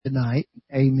tonight.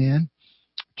 Amen.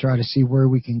 Try to see where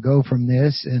we can go from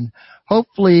this. And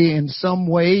hopefully in some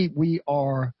way we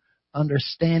are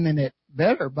understanding it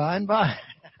better by and by.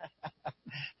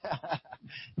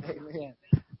 Amen.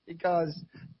 Because,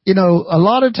 a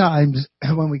lot of times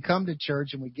when we come to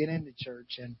church and we get into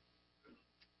church and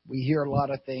we hear a lot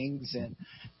of things and,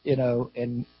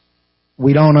 and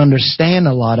we don't understand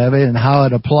a lot of it and how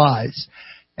it applies.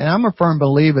 And I'm a firm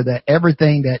believer that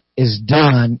everything that is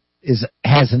done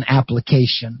has an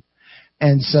application.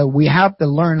 And so we have to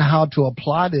learn how to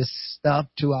apply this stuff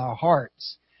to our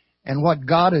hearts and what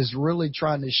God is really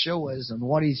trying to show us and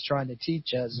what He's trying to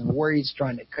teach us and where He's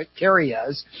trying to carry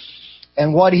us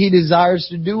and what He desires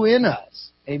to do in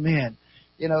us. Amen.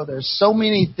 There's so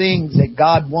many things that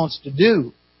God wants to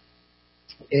do.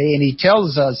 And He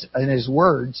tells us in His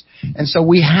words. And so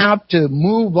we have to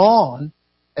move on,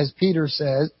 as Peter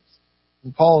says,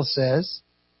 and Paul says,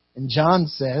 and John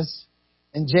says,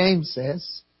 and James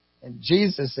says, and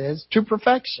Jesus says, to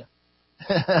perfection.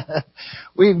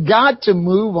 We've got to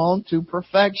move on to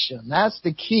perfection. That's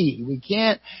the key. We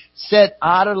can't sit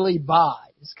idly by.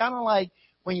 It's kind of like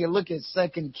when you look at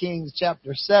 2 Kings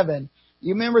chapter 7,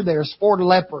 you remember there's 4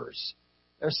 lepers.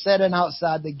 They're sitting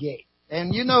outside the gate.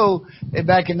 And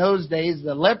back in those days,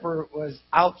 the leper was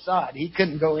outside. He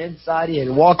couldn't go inside. He had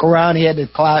to walk around. He had to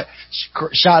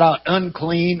shout out,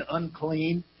 unclean,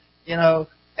 unclean,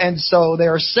 And so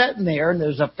they're sitting there, and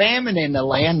there's a famine in the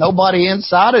land. Nobody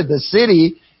inside of the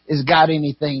city has got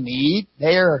anything to eat.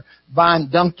 They're buying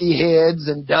donkey heads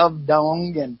and dove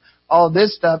dung and all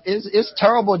this stuff. It's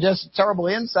terrible, just as terrible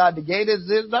inside the gate as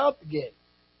it is out the gate.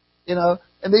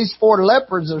 And these 4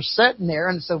 lepers are sitting there,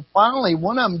 and so finally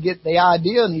one of them gets the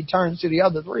idea, and he turns to the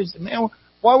other 3 and says, man,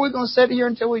 why are we going to sit here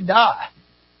until we die?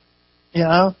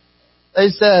 They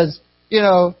says,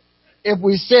 if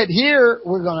we sit here,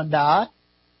 we're going to die.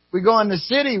 We go in the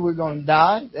city, we're going to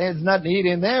die. There's nothing to eat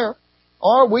in there.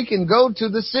 Or we can go to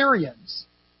the Syrians.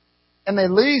 And at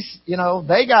least,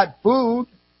 they got food.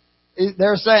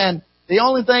 They're saying the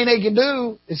only thing they can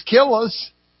do is kill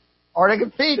us or they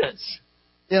can feed us.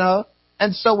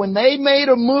 And so when they made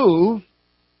a move,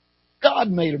 God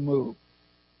made a move.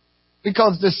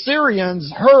 Because the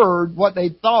Syrians heard what they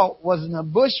thought was an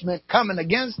ambushment coming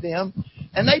against them,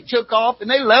 and they took off and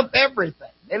they left everything.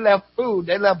 They left food,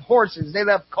 they left horses, they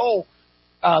left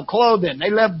clothing, they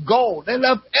left gold, they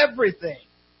left everything.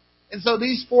 And so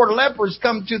these 4 lepers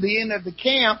come to the end of the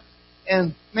camp,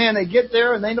 and man, they get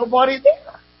there and ain't nobody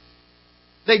there.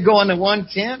 They go into one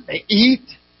tent, they eat,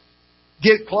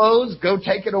 get clothes, go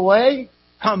take it away,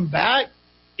 come back,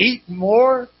 eat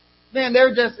more. Man,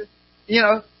 they're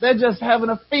just having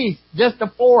a feast, just the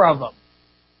 4 of them.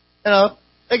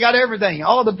 They got everything.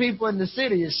 All the people in the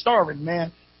city is starving,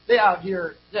 man. They out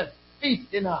here just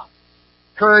feasting up.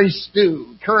 Curry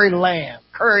stew, curry lamb,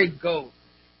 curry goat,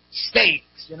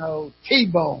 steaks,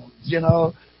 T-bones,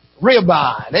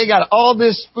 ribeye. They got all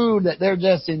this food that they're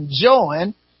just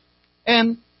enjoying,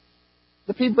 and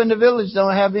the people in the village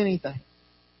don't have anything.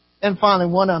 And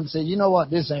finally one of them said, you know what,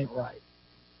 this ain't right.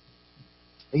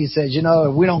 He says,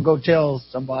 if we don't go tell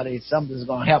somebody, something's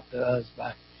going to happen to us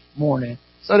by morning.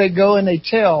 So they go and they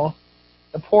tell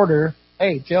the porter,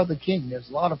 hey, tell the king there's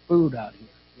a lot of food out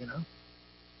here,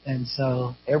 And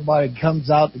so everybody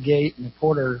comes out the gate, and the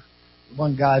porter,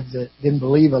 one guy that didn't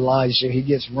believe Elijah, he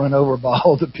gets run over by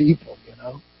all the people,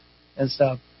 and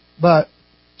stuff. But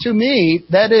to me,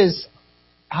 that is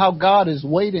how God is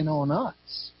waiting on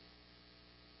us,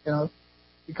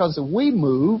 because if we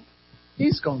move,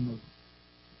 He's going to move.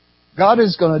 God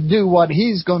is going to do what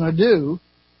He's going to do.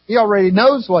 He already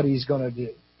knows what He's going to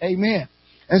do. Amen.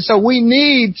 And so we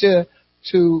need to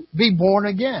be born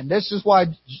again. This is why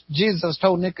Jesus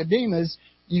told Nicodemus,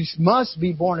 you must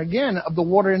be born again of the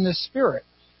water and the Spirit.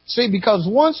 See, because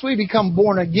once we become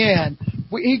born again,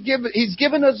 He's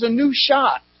given us a new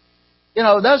shot.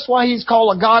 That's why He's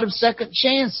called a God of second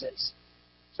chances.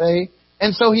 See?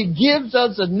 And so He gives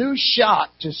us a new shot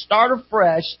to start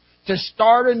afresh, to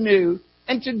start anew,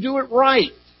 and to do it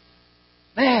right.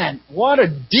 Man, what a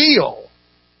deal.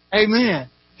 Amen.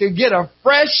 To get a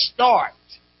fresh start,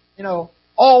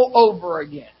 all over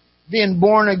again. Being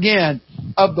born again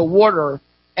of the water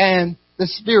and the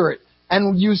Spirit.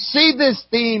 And you see this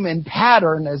theme and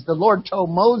pattern as the Lord told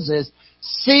Moses,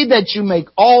 see that you make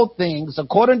all things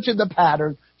according to the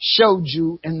pattern showed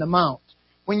you in the mount.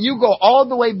 When you go all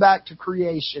the way back to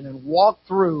creation and walk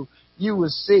through, you will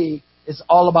see it's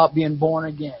all about being born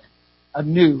again.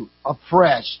 Anew,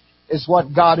 afresh, is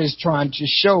what God is trying to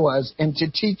show us and to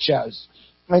teach us.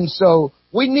 And so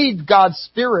we need God's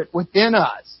Spirit within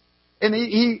us. And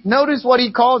he notice what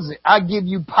He calls it. I give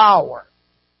you power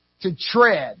to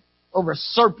tread over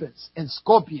serpents and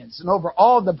scorpions and over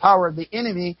all the power of the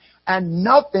enemy, and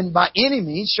nothing by any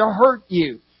means shall hurt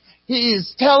you. He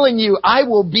is telling you, I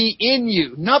will be in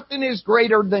you. Nothing is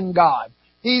greater than God.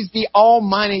 He's the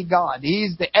Almighty God.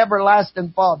 He's the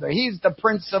everlasting Father. He's the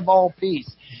Prince of all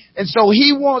peace. And so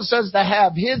He wants us to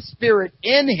have His Spirit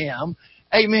in Him.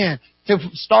 Amen. To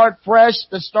start fresh,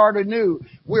 to start anew.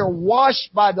 We're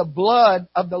washed by the blood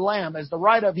of the Lamb, as the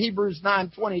writer of Hebrews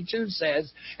 9:22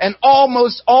 says, and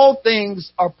almost all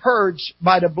things are purged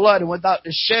by the blood, and without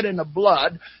the shedding of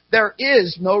blood, there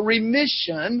is no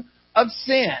remission of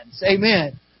sins.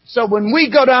 Amen. So when we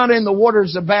go down in the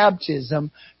waters of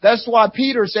baptism, that's why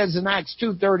Peter says in Acts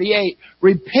 2:38,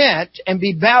 repent and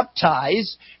be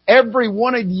baptized, every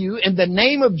one of you, in the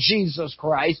name of Jesus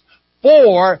Christ,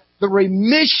 for the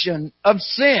remission of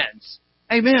sins.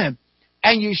 Amen.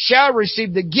 And you shall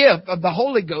receive the gift of the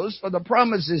Holy Ghost, for the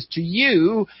promises to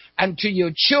you and to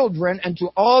your children and to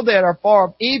all that are far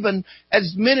off, even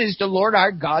as many as the Lord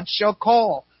our God shall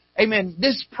call. Amen.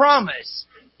 This promise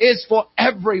is for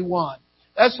everyone.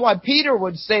 That's why Peter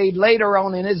would say later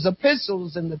on in his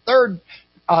epistles, in the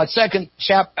second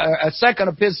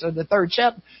epistle of the third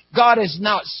chapter, God is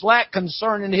not slack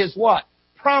concerning His what?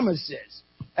 Promises,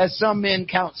 as some men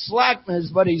count slackness,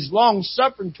 but He's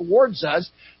long-suffering towards us,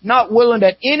 not willing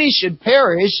that any should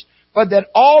perish, but that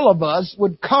all of us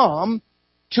would come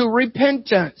to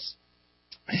repentance.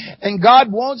 And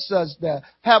God wants us to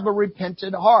have a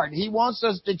repentant heart. He wants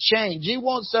us to change. He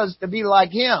wants us to be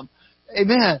like Him.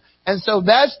 Amen. And so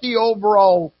that's the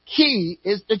overall key,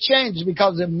 is to change.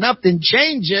 Because if nothing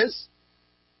changes,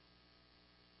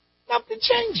 nothing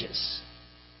changes.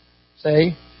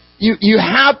 See? You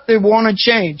have to want to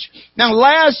change. Now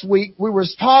last week we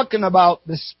was talking about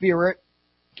the Spirit,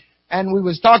 and we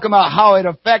was talking about how it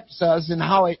affects us and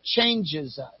how it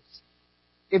changes us.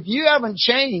 If you haven't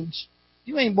changed,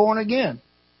 you ain't born again.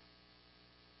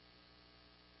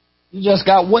 You just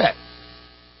got wet.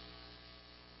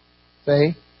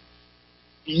 See?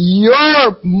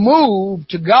 Your move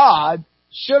to God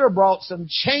should have brought some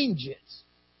changes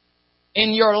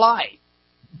in your life.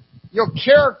 Your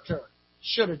character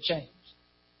should have changed.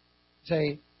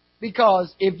 See?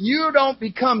 Because if you don't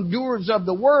become doers of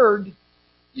the Word,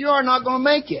 you are not going to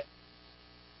make it.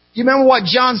 You remember what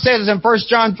John says in 1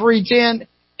 John 3:10?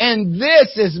 And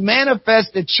this is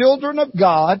manifest the children of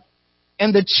God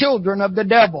and the children of the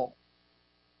devil.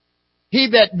 He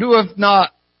that doeth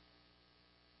not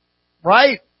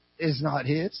right is not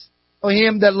his, or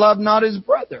him that loved not his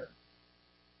brother.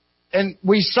 And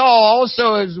we saw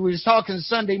also, as we was talking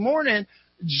Sunday morning,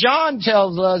 John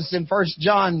tells us in 1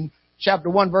 John chapter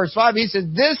 1 verse 5, he says,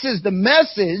 this is the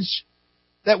message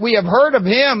that we have heard of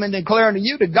Him and declare unto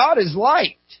you, that God is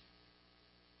light,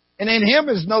 and in Him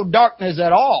is no darkness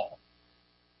at all.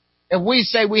 If we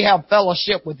say we have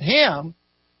fellowship with Him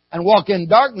and walk in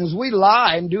darkness, we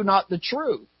lie and do not the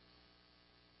truth.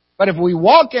 But if we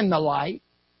walk in the light,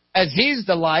 as He's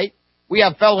the light, we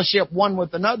have fellowship one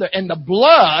with another. And the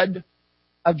blood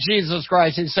of Jesus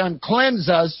Christ, His Son, cleanse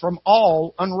us from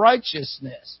all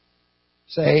unrighteousness.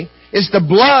 See? It's the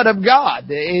blood of God.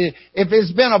 If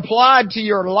it's been applied to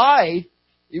your life,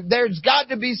 there's got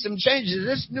to be some changes.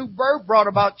 This new birth brought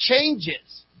about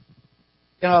changes.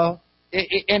 You know,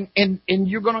 and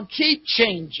you're going to keep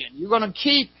changing. You're going to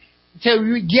keep till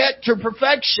you get to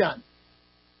perfection.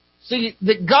 See,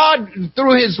 that God,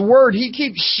 through His Word, He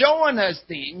keeps showing us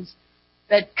things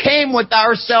that came with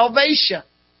our salvation.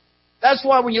 That's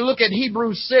why when you look at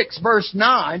Hebrews 6, verse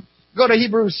 9, go to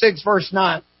Hebrews 6, verse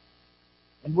 9.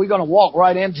 And we're going to walk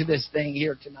right into this thing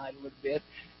here tonight a little bit.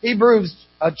 Hebrews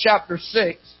chapter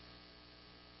 6.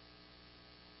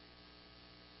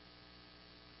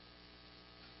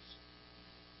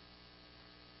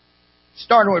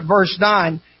 Starting with verse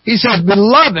 9. He says,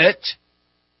 Beloved,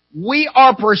 we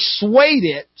are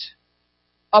persuaded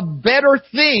of better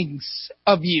things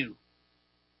of you.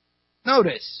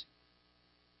 Notice.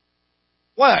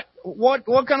 What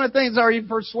kind of things are you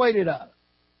persuaded of?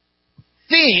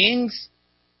 Things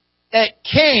that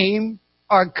came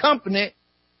or accompanied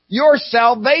your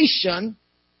salvation,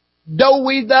 though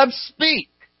we thus speak.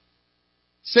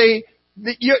 See,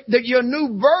 your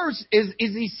new verse is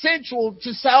essential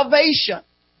to salvation.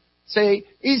 See,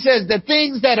 he says the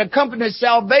things that accompany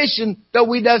salvation, though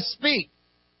we thus speak.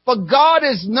 For God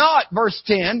is not, verse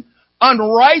 10,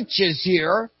 unrighteous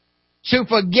here, to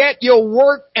forget your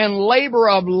work and labor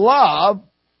of love,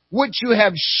 which you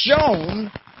have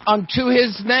shown unto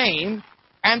His name,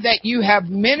 and that you have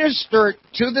ministered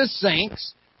to the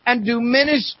saints, and do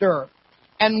minister.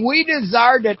 And we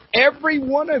desire that every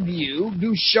one of you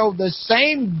do show the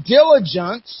same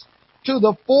diligence to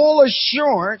the full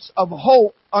assurance of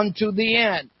hope unto the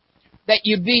end, that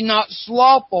you be not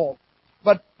slothful,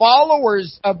 but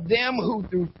followers of them who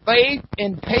through faith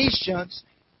and patience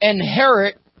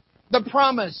inherit the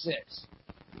promises.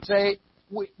 See,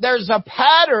 there's a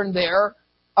pattern there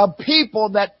of people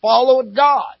that followed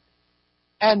God.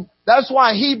 And that's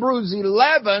why Hebrews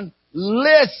 11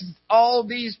 lists all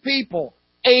these people.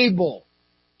 Abel,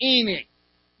 Enoch,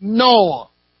 Noah,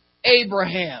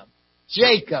 Abraham,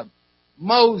 Jacob,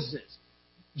 Moses,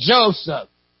 Joseph,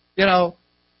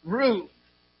 Ruth.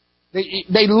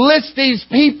 They list these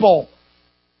people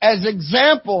as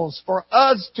examples for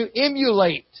us to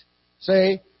emulate.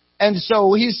 See? And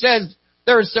so he says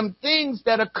there are some things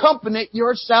that accompany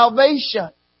your salvation.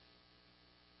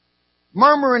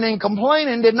 Murmuring and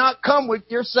complaining did not come with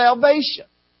your salvation.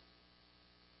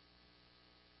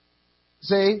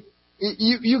 See?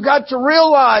 You got to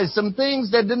realize some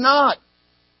things that did not.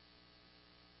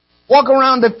 Walk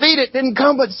around defeated didn't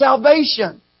come with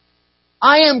salvation.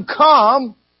 I am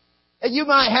come that you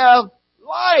might have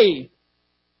life.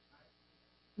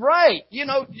 Right.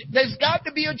 There's got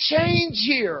to be a change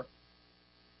here.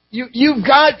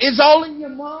 It's all in your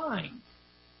mind.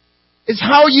 It's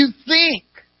how you think.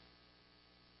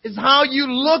 It's how you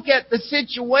look at the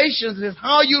situations. It's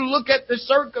how you look at the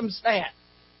circumstance.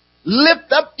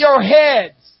 Lift up your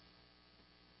heads,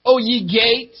 O ye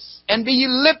gates, and be ye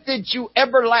lifted, you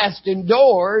everlasting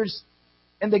doors,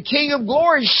 and the King of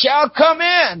glory shall come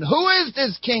in. Who is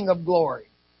this King of glory?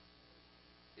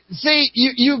 See,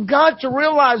 you've got to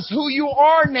realize who you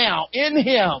are now in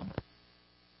Him.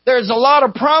 There's a lot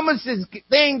of promises.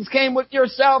 Things came with your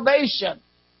salvation.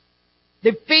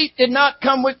 Defeat did not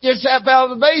come with your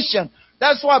salvation.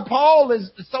 That's why Paul is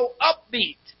so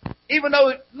upbeat. Even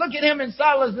though, look at him and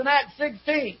Silas in Acts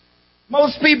 16.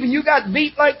 Most people, you got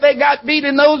beat like they got beat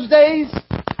in those days.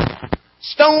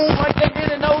 Stoned like they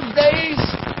did in those days.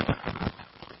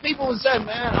 People would say,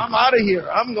 man, I'm out of here.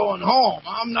 I'm going home.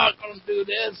 I'm not going to do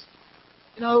this.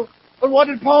 But what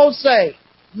did Paul say?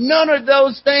 None of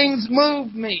those things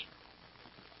moved me.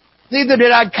 Neither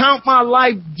did I count my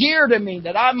life dear to me,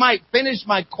 that I might finish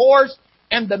my course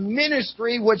and the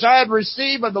ministry which I have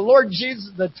received of the Lord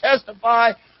Jesus to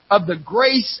testify of the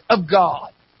grace of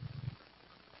God.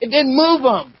 It didn't move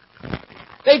them.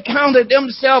 They counted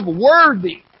themselves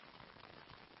worthy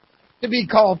to be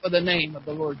called for the name of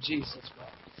the Lord Jesus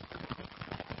Christ.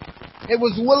 It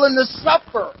was willing to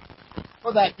suffer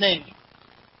for that name.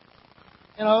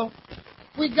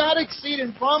 We got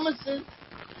exceeding promises.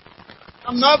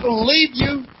 I'm not going to leave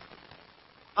you.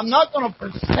 I'm not going to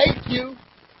forsake you.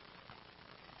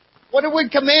 What are we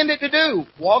commanded to do?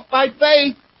 Walk by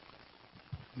faith,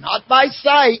 not by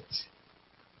sight.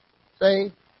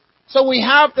 See? So we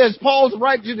have this, Paul's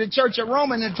right to the church at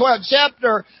Rome in the 12th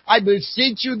chapter. I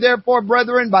beseech you therefore,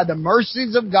 brethren, by the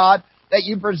mercies of God, that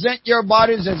you present your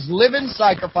bodies as living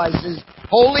sacrifices,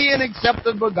 holy and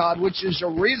acceptable to God, which is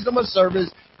your reasonable service,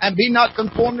 and be not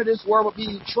conformed to this world, but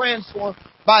be transformed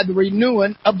by the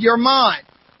renewing of your mind.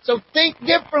 So think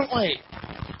differently.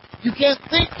 You can't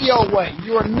think the old way.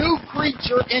 You're a new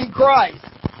creature in Christ.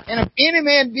 And if any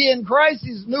man be in Christ,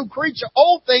 he's a new creature.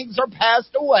 Old things are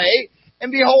passed away,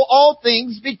 and behold, all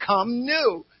things become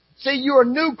new. See, you're a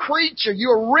new creature.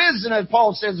 You're risen, as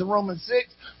Paul says in Romans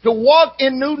 6, to walk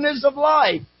in newness of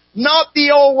life. Not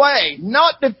the old way.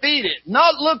 Not defeated.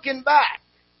 Not looking back.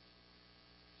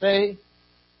 See?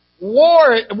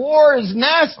 War is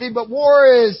nasty, but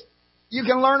you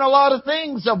can learn a lot of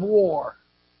things of war.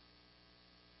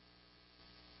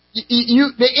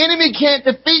 The enemy can't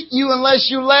defeat you unless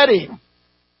you let him.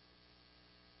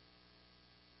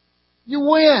 You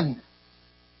win.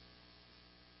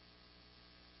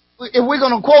 If we're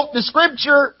going to quote the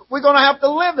scripture, we're going to have to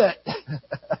live it.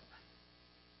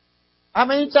 How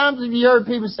many times have you heard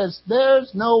people say,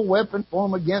 there's no weapon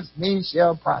formed against me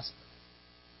shall prosper?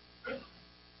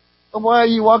 So why are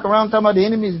you walking around talking about the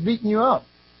enemy is beating you up?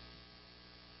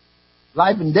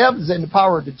 Life and death is in the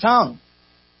power of the tongue.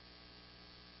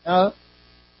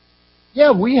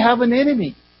 Yeah, we have an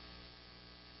enemy.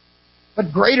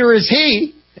 But greater is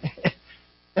He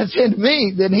that's in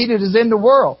me than he that is in the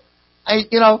world.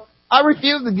 I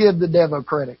refuse to give the devil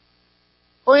credit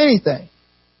for anything.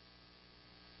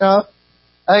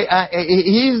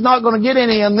 He's not going to get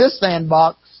any in this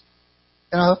sandbox.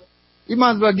 You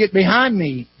might as well get behind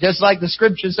me, just like the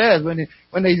scripture says when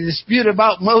they dispute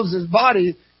about Moses'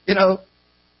 body. He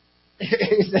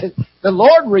says, the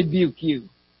Lord rebuke you.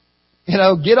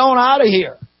 Get on out of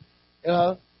here.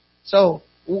 So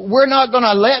we're not going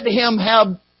to let him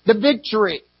have the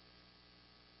victory.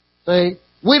 See,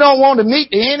 we don't want to meet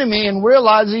the enemy and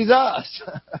realize he's us.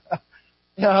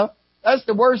 That's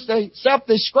the worst thing.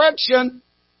 Self-destruction,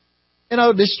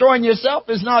 destroying yourself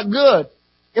is not good.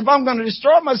 If I'm going to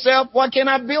destroy myself, why can't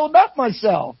I build up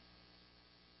myself?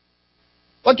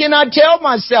 Why can't I tell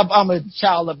myself I'm a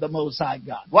child of the Most High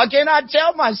God? Why can't I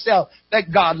tell myself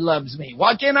that God loves me?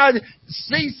 Why can't I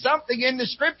see something in the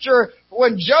Scripture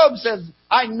when Job says,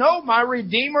 I know my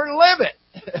Redeemer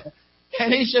liveth,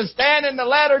 and he shall stand in the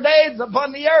latter days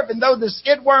upon the earth, and though the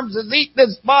skidworms has eaten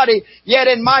this body, yet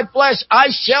in my flesh I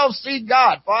shall see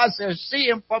God, for I shall see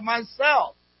him for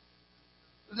myself.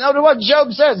 Notice what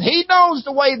Job says. He knows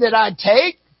the way that I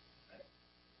take.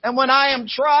 And when I am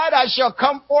tried, I shall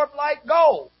come forth like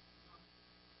gold.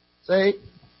 See?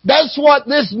 That's what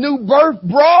this new birth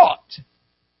brought.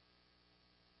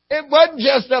 It wasn't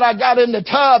just that I got in the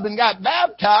tub and got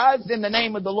baptized in the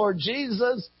name of the Lord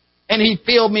Jesus and He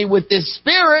filled me with this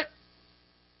Spirit.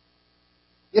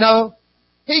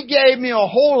 He gave me a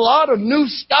whole lot of new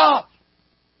stuff.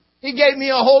 He gave me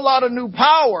a whole lot of new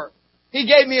power. He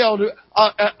gave me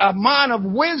a mind of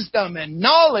wisdom and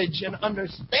knowledge and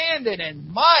understanding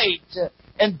and might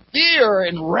and fear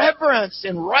and reverence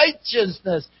and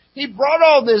righteousness. He brought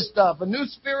all this stuff, a new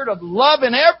spirit of love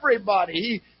in everybody.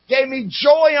 He gave me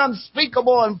joy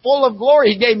unspeakable and full of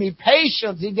glory. He gave me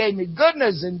patience. He gave me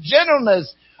goodness and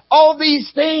gentleness. All these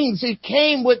things, He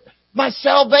came with my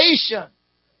salvation.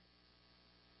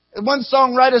 One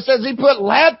songwriter says He put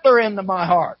laughter into my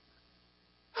heart.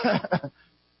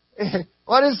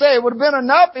 What did He say? It would have been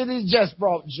enough if He just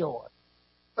brought joy.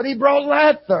 But He brought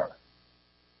laughter.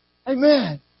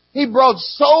 Amen. He brought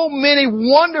so many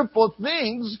wonderful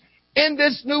things in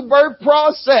this new birth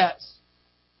process.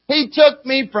 He took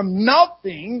me from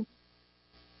nothing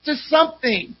to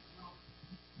something.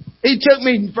 He took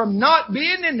me from not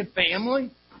being in the family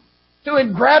to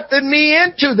engrafting me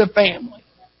into the family.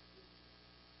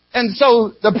 And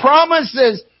so the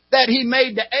promises that He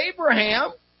made to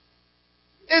Abraham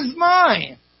is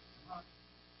mine.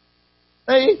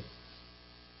 See?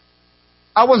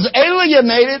 I was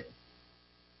alienated,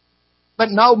 but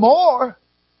no more.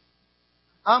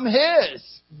 I'm His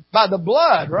by the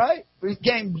blood, right? We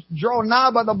came drawn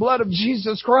nigh by the blood of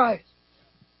Jesus Christ.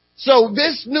 So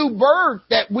this new birth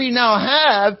that we now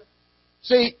have,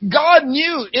 see, God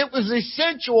knew it was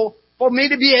essential for me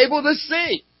to be able to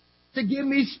see, to give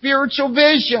me spiritual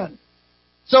vision,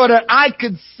 so that I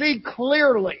could see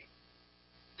clearly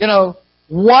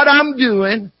what I'm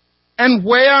doing and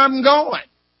where I'm going.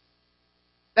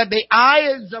 That the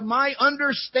eyes of my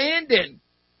understanding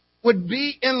would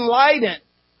be enlightened.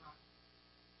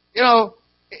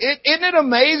 Isn't it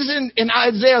amazing in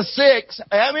Isaiah 6,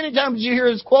 how many times did you hear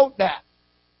us quote that?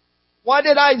 Why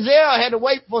did Isaiah have to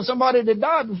wait for somebody to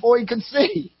die before he could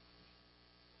see?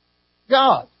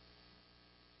 God.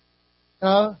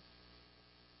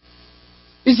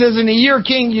 He says, in the year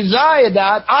King Uzziah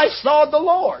died, I saw the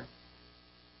Lord,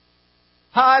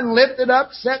 high and lifted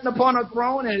up, sitting upon a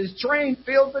throne, and His train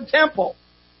filled the temple.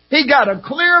 He got a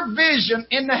clear vision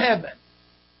in the heaven.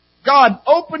 God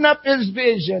opened up His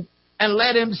vision and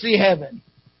let him see heaven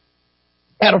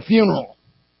at a funeral.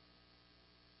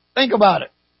 Think about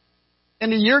it.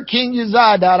 In the year King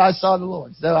Uzziah died, I saw the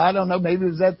Lord. So I don't know, maybe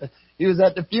he was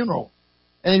at the funeral.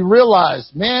 And he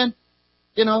realized, man,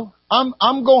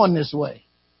 I'm going this way.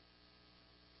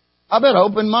 I better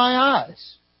open my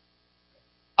eyes.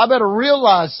 I better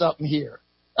realize something here.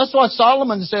 That's why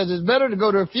Solomon says it's better to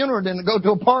go to a funeral than to go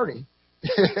to a party.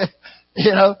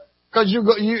 Because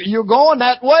you're going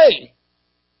that way.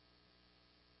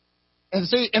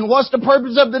 And what's the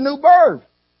purpose of the new birth?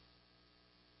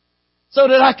 So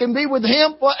that I can be with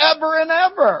Him forever and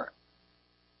ever.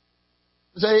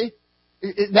 See?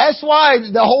 That's why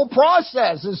the whole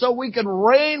process is so we can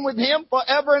reign with Him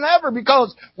forever and ever.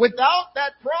 Because without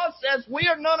that process, we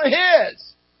are none of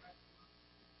His.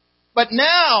 But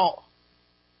now,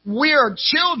 we are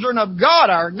children of God.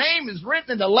 Our name is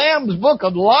written in the Lamb's Book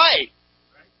of Life.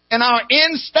 And our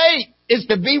end state is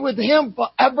to be with Him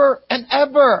forever and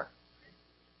ever.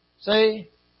 See?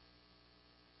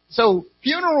 So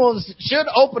funerals should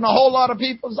open a whole lot of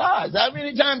people's eyes. How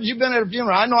many times you been at a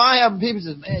funeral? I know I have people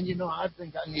say, man, I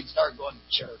think I need to start going to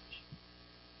church.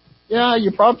 Yeah,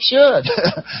 you probably should.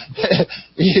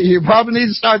 You probably need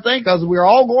to start thinking, because we're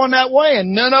all going that way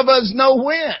and none of us know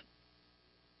when.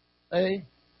 See?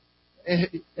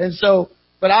 And so,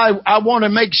 but I want to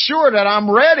make sure that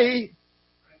I'm ready.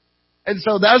 And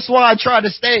so that's why I try to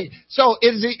stay. So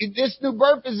this new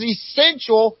birth is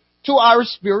essential to our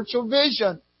spiritual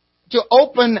vision, to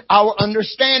open our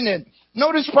understanding.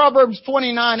 Notice Proverbs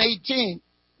 29:18,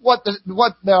 what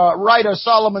the writer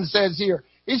Solomon says here.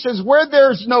 He says, where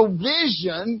there's no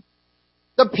vision,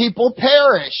 the people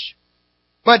perish.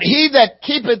 But he that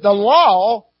keepeth the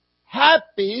law,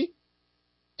 happy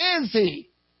is he.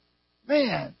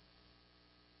 Man,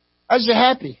 how's you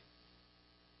happy?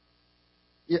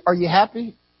 Are you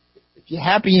happy? If you're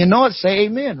happy, you know it, say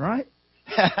amen, right?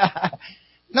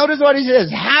 Notice what he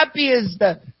says. Happy is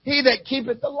he that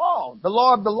keepeth the law. The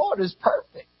law of the Lord is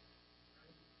perfect.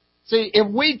 See, if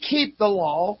we keep the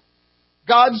law,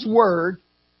 God's word,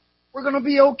 we're going to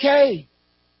be okay.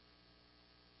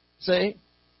 See?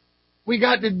 We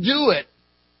got to do it.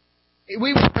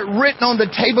 We want it written on the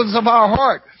tables of our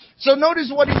heart. So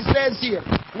notice what he says here.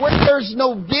 Where there's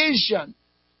no vision,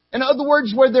 in other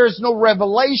words, where there's no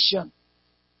revelation,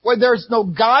 where there's no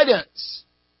guidance,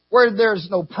 where there's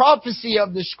no prophecy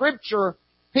of the Scripture,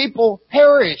 people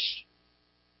perish.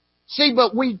 See,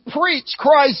 but we preach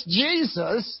Christ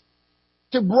Jesus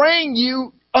to bring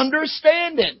you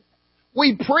understanding.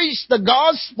 We preach the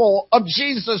gospel of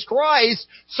Jesus Christ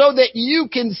so that you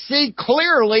can see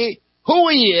clearly who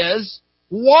He is,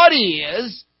 what He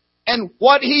is, and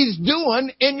what He's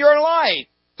doing in your life,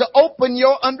 to open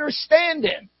your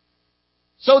understanding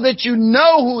so that you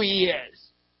know who He is.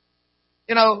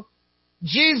 You know,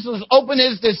 Jesus opened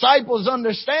His disciples'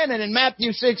 understanding in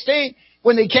Matthew 16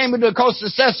 when they came into the coast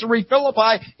of Caesarea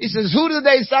Philippi. He says, who do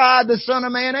they say I, the Son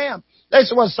of Man, am? They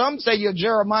said, well, some say you're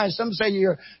Jeremiah, some say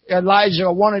you're Elijah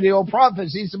or one of the old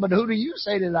prophets. He said, but who do you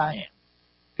say that I am?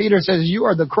 Peter says, you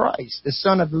are the Christ, the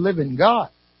Son of the living God.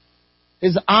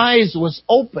 His eyes was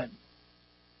open.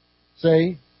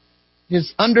 See?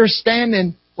 His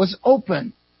understanding was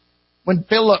open. When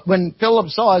Philip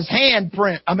saw his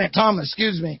Thomas,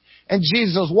 and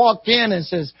Jesus walked in and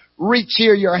says, reach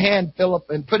here your hand, Philip,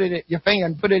 and put it in your finger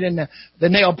and put it in the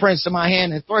nail prints of my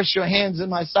hand and thrust your hands in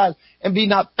my side and be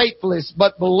not faithless,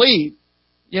 but believe.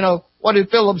 You know, what did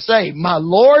Philip say? My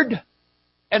Lord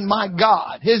and my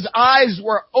God. His eyes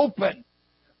were open.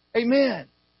 Amen.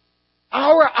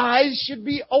 Our eyes should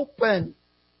be open.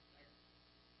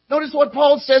 Notice what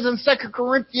Paul says in 2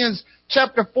 Corinthians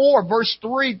chapter 4, verse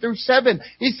 3 through 7.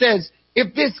 He says,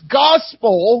 if this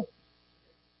gospel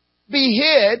be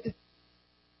hid,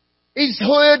 he's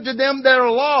hid to them that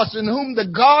are lost, in whom the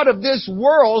God of this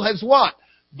world has what?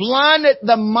 Blinded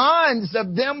the minds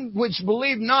of them which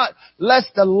believe not,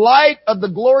 lest the light of the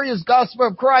glorious gospel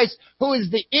of Christ, who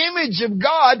is the image of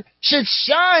God, should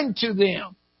shine to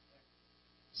them.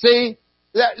 See,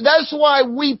 that's why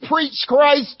we preach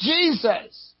Christ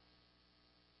Jesus.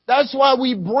 That's why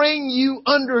we bring you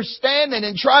understanding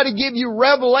and try to give you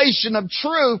revelation of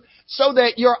truth so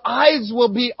that your eyes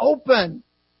will be open.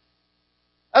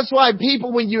 That's why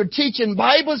people, when you're teaching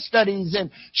Bible studies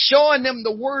and showing them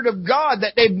the Word of God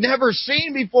that they've never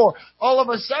seen before, all of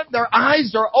a sudden their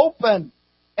eyes are open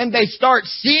and they start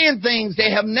seeing things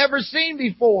they have never seen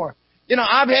before. You know,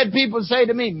 I've had people say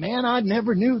to me, man, I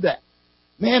never knew that.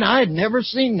 Man, I had never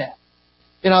seen that.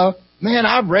 You know, man,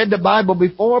 I've read the Bible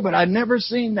before, but I've never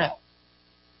seen that.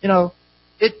 You know,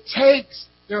 it takes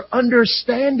their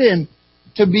understanding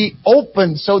to be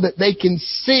open so that they can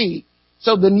see.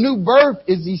 So the new birth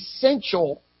is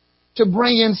essential to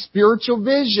bring in spiritual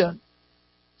vision.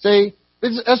 See,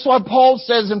 that's why Paul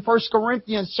says in 1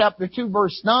 Corinthians chapter 2,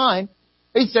 verse 9,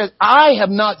 he says, I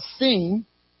have not seen,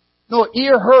 nor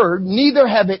ear heard, neither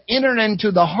have it entered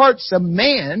into the hearts of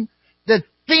man, the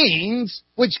things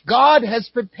which God has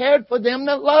prepared for them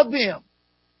that love Him.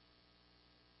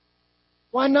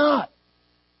 Why not?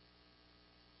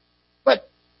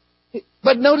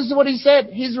 But notice what he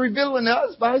said. He's revealing to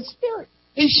us by His Spirit.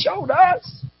 He showed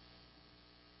us.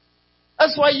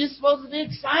 That's why you're supposed to be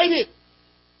excited.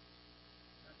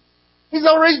 He's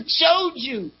already showed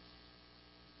you.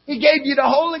 He gave you the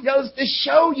Holy Ghost to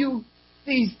show you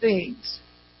these things.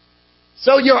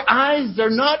 So your eyes are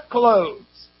not closed.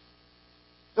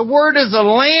 The Word is a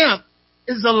lamp,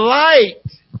 is a light.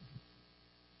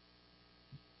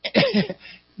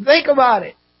 Think about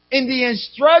it. And the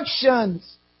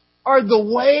instructions are the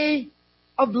way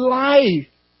of life.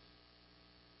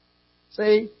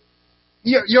 See?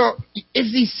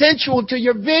 It's essential to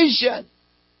your vision.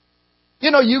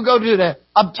 You know, you go to the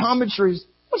optometrist.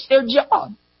 What's their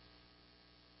job?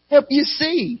 Help you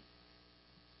see.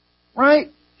 Right?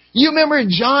 You remember in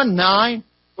John 9,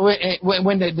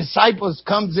 when the disciples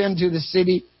comes into the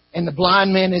city and the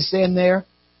blind man is in there,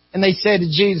 and they say to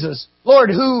Jesus,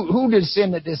 Lord, who did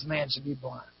sin that this man should be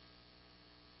blind?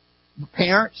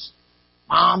 Parents?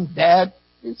 Mom? Dad?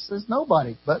 It says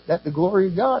nobody, but that the glory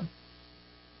of God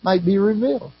might be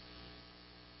revealed.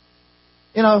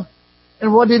 You know,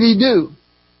 and what did He do?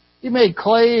 He made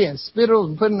clay and spittle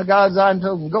and put in the guy's eye and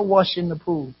told him, go wash in the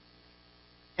pool.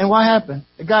 And what happened?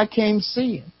 The guy came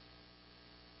seeing.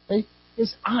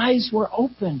 His eyes were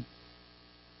open.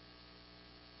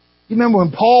 You remember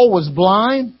when Paul was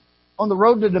blind on the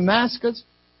road to Damascus?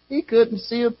 He couldn't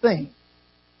see a thing.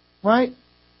 Right?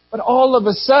 But all of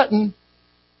a sudden,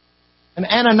 an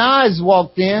Ananias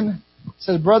walked in,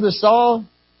 says, Brother Saul,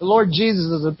 the Lord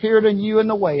Jesus has appeared in you in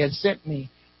the way, has sent me.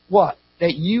 What?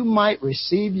 That you might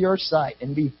receive your sight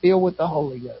and be filled with the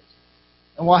Holy Ghost.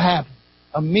 And what happened?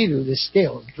 Immediately the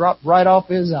scales dropped right off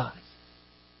his eyes.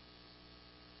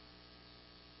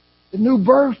 The new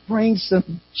birth brings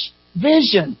some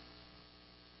vision.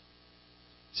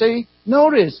 See,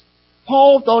 notice,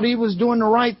 Paul thought he was doing the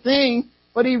right thing,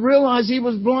 but he realized he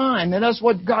was blind. And that's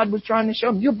what God was trying to show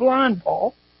him. You're blind,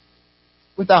 Paul,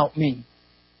 without me.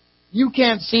 You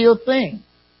can't see a thing.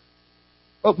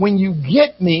 But when you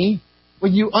get me,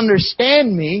 when you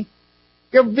understand me,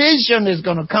 your vision is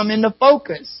going to come into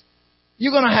focus.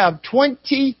 You're going to have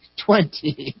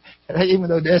 20/20, even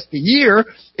though that's the year,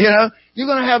 you're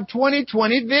going to have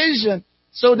 20/20 vision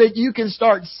so that you can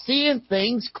start seeing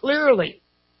things clearly.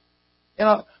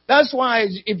 That's why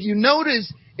if you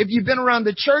notice, if you've been around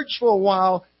the church for a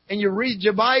while and you read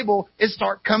your Bible, it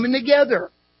starts coming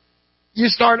together. You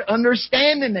start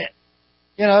understanding it.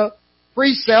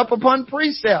 Precept upon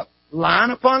precept,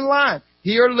 line upon line.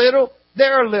 Here a little,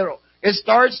 there a little. It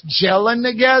starts gelling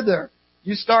together.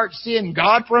 You start seeing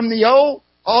God from the old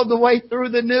all the way through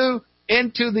the new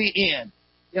into the end.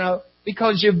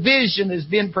 Because your vision has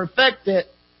been perfected,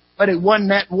 but it wasn't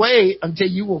that way until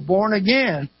you were born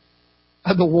again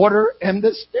of the water and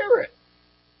the Spirit.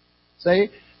 See?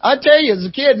 I tell you, as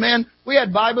a kid, man, we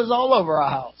had Bibles all over our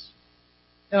house.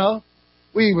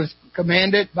 We was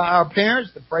commanded by our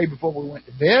parents to pray before we went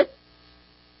to bed.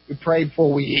 We prayed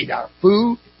before we eat our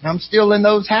food. And I'm still in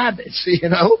those habits,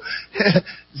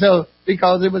 So,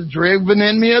 because it was driven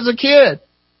in me as a kid.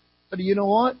 But you know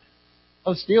what? I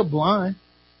was still blind.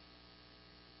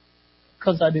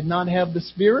 Because I did not have the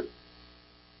Spirit.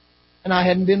 And I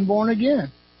hadn't been born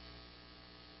again.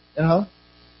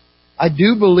 I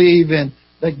do believe in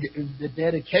the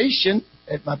dedication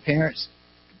that my parents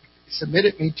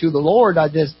submitted me to the Lord. I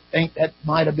just think that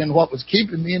might have been what was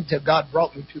keeping me until God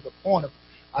brought me to the point of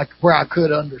where I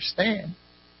could understand.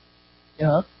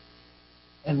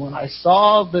 And when I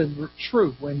saw the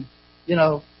truth, when,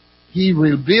 He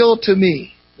revealed to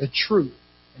me the truth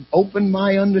and opened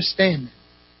my understanding,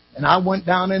 and I went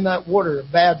down in that water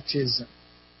of baptism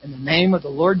in the name of the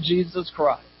Lord Jesus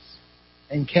Christ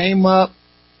and came up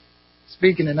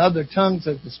speaking in other tongues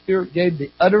as the Spirit gave the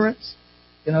utterance,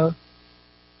 it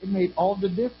made all the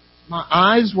difference. My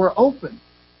eyes were open.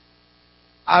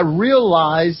 I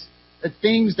realized the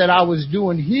things that I was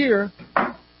doing here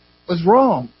was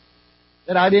wrong.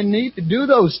 That I didn't need to do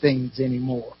those things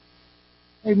anymore.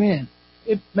 Amen.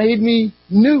 It made me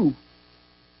new.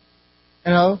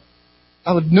 A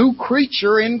new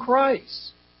creature in Christ.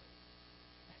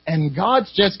 And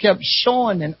God's just kept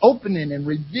showing and opening and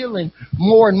revealing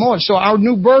more and more. So our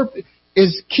new birth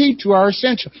is key to our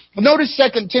essential. Notice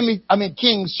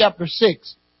Kings chapter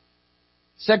 6.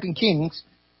 2 Kings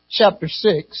chapter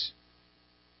 6.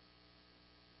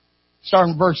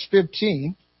 Starting verse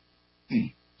 15.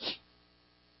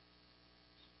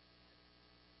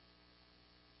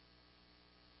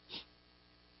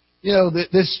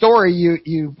 This story,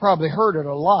 you probably heard it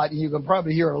a lot. You can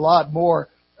probably hear it a lot more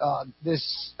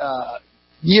this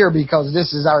year because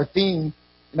this is our theme,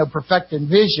 perfecting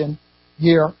vision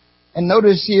here. And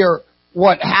notice here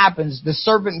what happens. The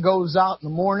servant goes out in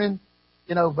the morning,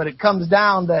 but it comes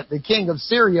down that the king of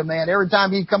Syria, man, every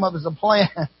time he come up with a plan,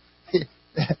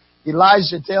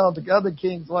 Elijah tells the other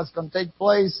kings what's going to take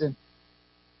place and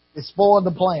it spoiled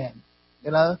the plan,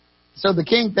 So the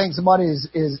king thinks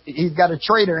he's got a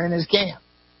traitor in his camp.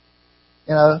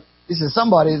 He says,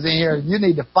 somebody's in here. You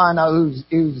need to find out who's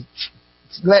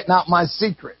letting out my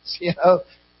secrets,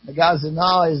 The guy said,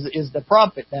 no, is the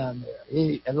prophet down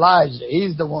there. Elijah,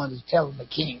 he's the one who's telling the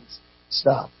kings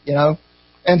stuff,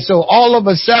 And so all of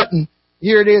a sudden,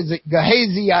 here it is,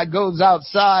 Gehazi goes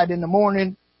outside in the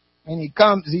morning and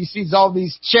he sees all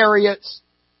these chariots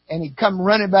and he come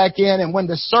running back in. And when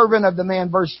the servant of the man,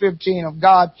 verse 15 of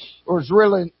God, was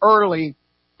really early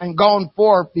and gone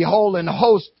forth, behold, an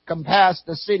host compassed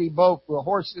the city both with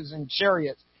horses and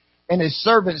chariots. And his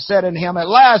servant said unto him, at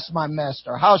last, my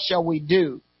master, how shall we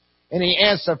do? And he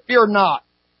answered, fear not,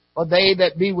 for they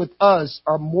that be with us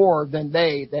are more than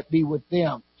they that be with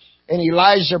them. And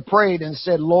Elijah prayed and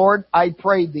said, Lord, I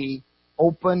pray thee,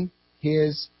 open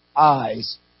his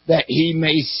eyes, that he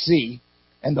may see.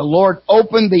 And the Lord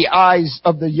opened the eyes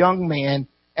of the young man,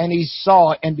 and he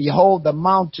saw, and behold, the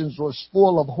mountains were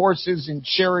full of horses and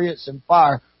chariots and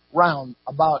fire round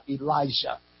about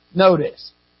Elijah.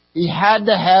 Notice, he had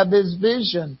to have his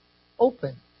vision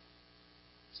open.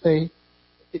 See?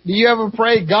 Do you ever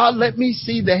pray, God, let me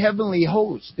see the heavenly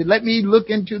host. Let me look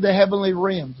into the heavenly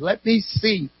realms. Let me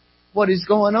see what is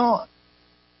going on.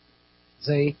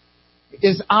 See?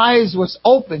 His eyes was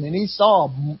open and he saw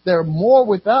there are more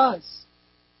with us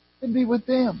than be with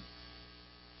them.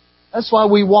 That's why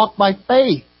we walk by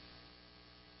faith.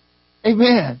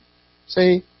 Amen.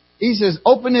 See? He says,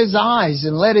 open his eyes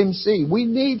and let him see. We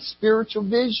need spiritual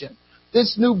vision.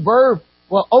 This new birth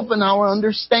will open our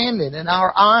understanding and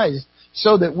our eyes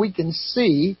so that we can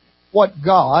see what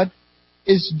God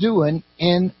is doing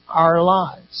in our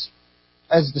lives.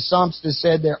 As the psalmist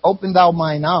said there, open thou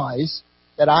mine eyes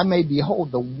that I may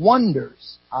behold the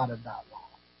wonders out of thy law.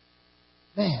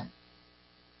 Man,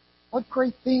 what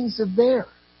great things are there.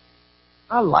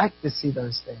 I like to see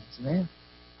those things, man.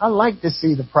 I like to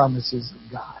see the promises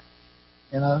of God.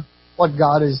 You know, what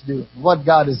God is doing, what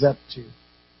God is up to.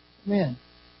 Amen.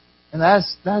 And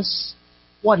that's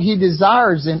what He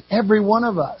desires in every one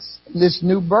of us in this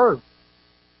new birth,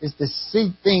 is to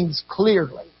see things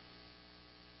clearly,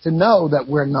 to know that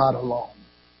we're not alone,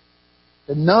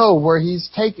 to know where He's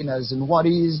taking us and what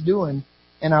He is doing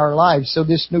in our lives. So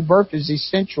this new birth is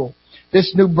essential.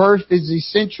 This new birth is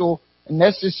essential and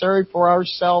necessary for our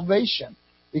salvation,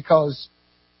 because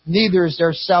neither is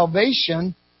there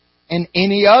salvation in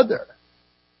any other.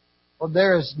 For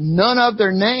there is none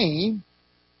other name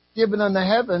given unto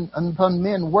heaven and upon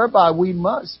men whereby we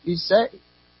must be saved.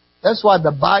 That's why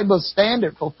the Bible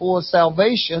standard for full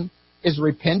salvation is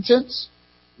repentance,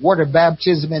 water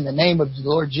baptism in the name of the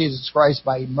Lord Jesus Christ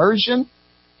by immersion,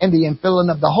 and the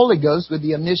infilling of the Holy Ghost with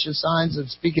the omniscient signs of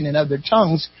speaking in other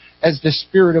tongues as the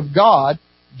Spirit of God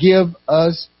give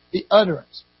us the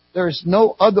utterance. There is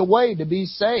no other way to be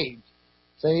saved.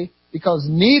 See? Because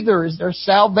neither is there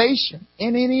salvation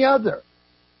in any other.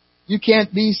 You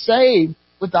can't be saved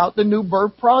without the new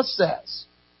birth process.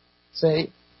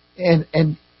 See?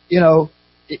 And you know,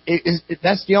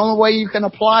 that's the only way you can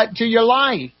apply it to your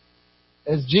life.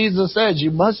 As Jesus says,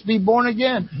 you must be born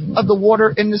again of the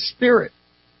water and the Spirit.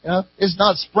 You know, it's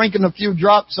not sprinkling a few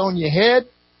drops on your head.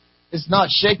 It's not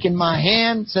shaking my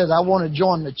hand, says I want to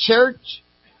join the church.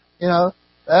 You know,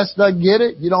 that's not get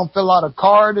it. You don't fill out a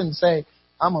card and say,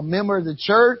 I'm a member of the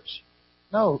church.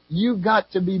 No, you've got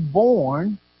to be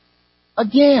born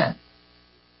again.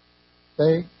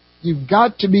 See? You've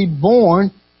got to be born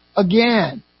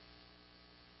again.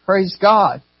 Praise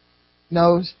God.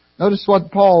 Notice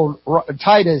what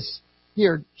Titus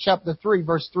here, chapter 3,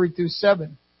 verse 3 through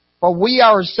 7. For we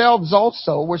ourselves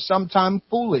also were sometime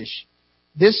foolish,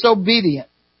 disobedient,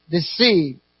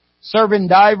 deceived, serving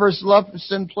divers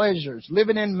lusts and pleasures,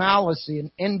 living in malice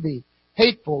and envy,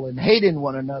 hateful and hating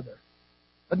one another.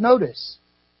 But notice,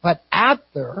 but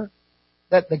after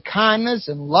that the kindness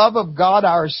and love of God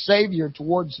our Savior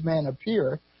towards man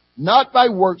appear, not by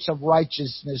works of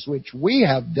righteousness which we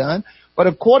have done, but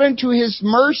according to His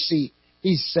mercy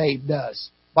He saved us,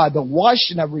 by the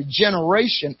washing of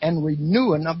regeneration and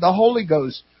renewing of the Holy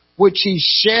Ghost, which He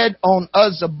shed on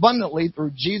us abundantly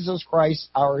through Jesus Christ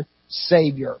our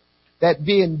Savior, that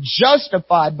being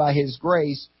justified by His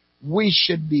grace, we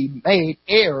should be made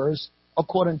heirs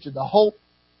according to the hope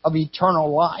of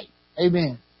eternal life.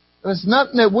 Amen. It was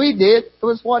nothing that we did. It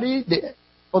was what He did.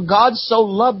 For God so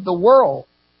loved the world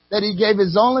that He gave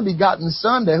His only begotten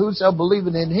Son, that whosoever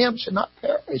believeth in Him should not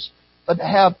perish, but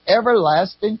have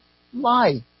everlasting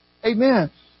life. Amen.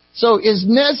 So it's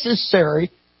necessary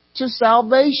to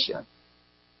salvation.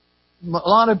 A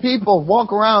lot of people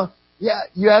walk around, yeah,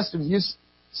 you ask them, you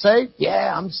saved?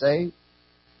 Yeah, I'm saved.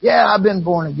 Yeah, I've been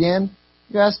born again.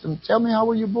 You ask them, tell me, how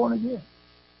were you born again?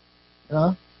 You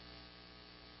know?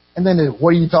 And then, what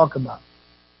are you talking about?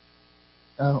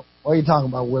 What are you talking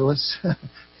about, Willis?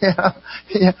 yeah.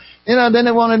 You know, then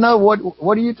they want to know,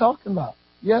 what are you talking about?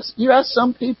 Yes, you ask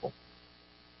some people.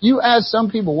 You ask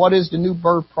some people, what is the new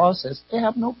birth process? They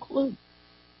have no clue.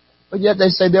 But yet they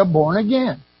say they're born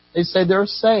again. They say they're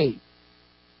saved.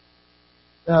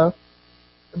 Their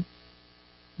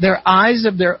eyes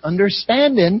of their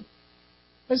understanding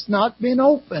has not been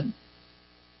opened.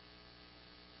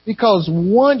 Because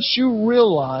once you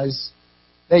realize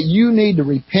that you need to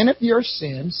repent of your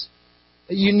sins,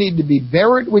 that you need to be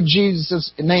buried with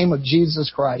Jesus, in the name of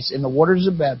Jesus Christ, in the waters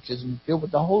of baptism, filled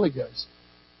with the Holy Ghost,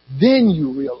 then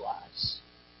you realize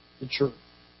the truth.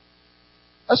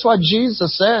 That's why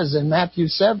Jesus says in Matthew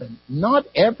 7, not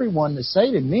everyone that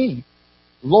say to me,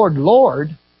 Lord,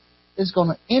 Lord, is going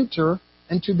to enter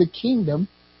into the kingdom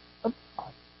of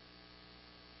God.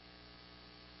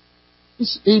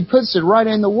 He puts it right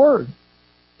in the Word,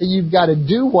 that you've got to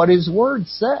do what His Word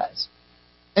says.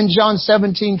 In John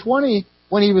 17:20,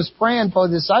 when he was praying for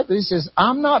the disciples, he says,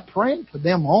 I'm not praying for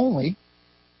them only.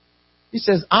 He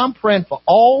says, I'm praying for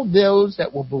all those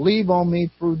that will believe on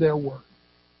me through their word.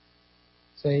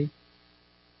 See?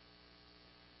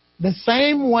 The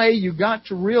same way you got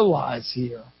to realize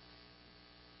here,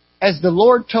 as the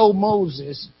Lord told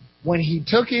Moses when he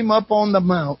took him up on the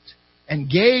mount and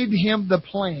gave him the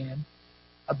plan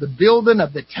of the building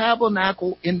of the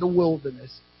tabernacle in the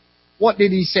wilderness, what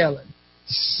did he tell him?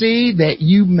 See that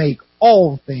you make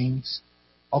all things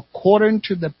according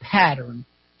to the pattern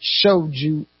showed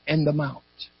you in the mount.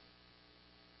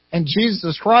 And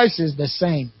Jesus Christ is the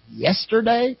same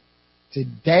yesterday,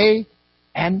 today,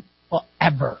 and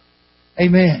forever.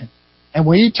 Amen. And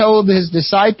when he told his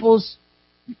disciples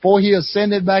before he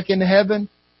ascended back into heaven,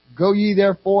 go ye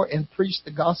therefore and preach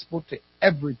the gospel to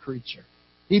every creature.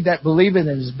 He that believeth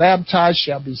and is baptized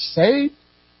shall be saved,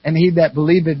 and he that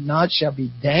believeth not shall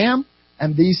be damned.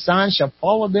 And these signs shall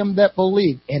follow them that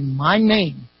believe. In my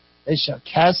name they shall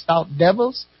cast out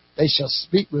devils. They shall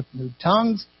speak with new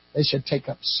tongues. They shall take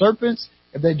up serpents.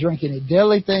 If they drink any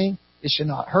deadly thing, it shall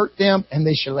not hurt them. And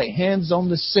they shall lay hands on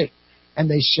the sick, and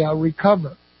they shall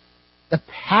recover. The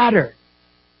pattern.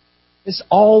 This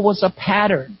all was a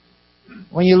pattern.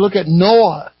 When you look at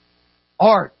Noah,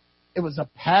 ark, it was a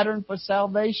pattern for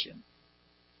salvation.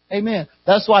 Amen.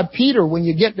 That's why Peter, when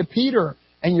you get to Peter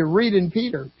and you read in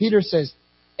Peter, Peter says,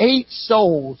 8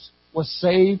 souls were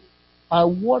saved by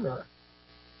water.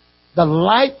 The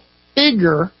like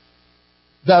figure,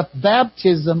 the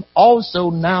baptism also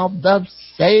now doth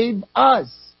save us.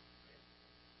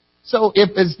 So if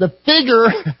it's the figure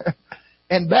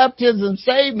and baptism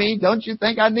saved me, don't you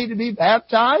think I need to be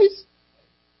baptized?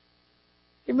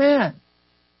 Amen.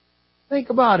 Think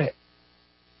about it.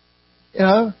 You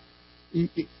know,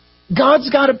 God's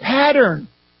got a pattern.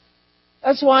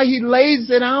 That's why He lays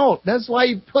it out. That's why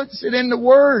He puts it in the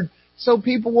Word so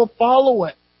people will follow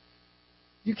it.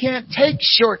 You can't take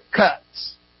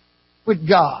shortcuts with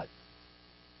God.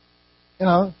 You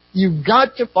know, you've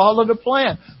got to follow the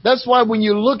plan. That's why when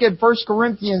you look at 1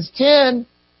 Corinthians 10,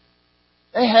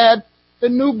 they had the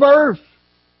new birth.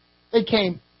 They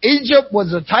came. Egypt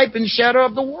was a type and shadow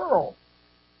of the world.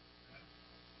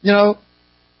 You know,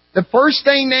 the first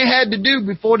thing they had to do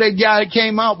before they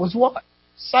came out was what?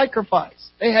 Sacrifice.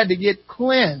 They had to get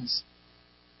cleansed.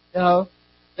 You know,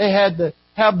 they had to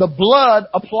have the blood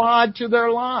applied to their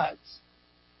lives.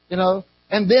 You know,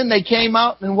 and then they came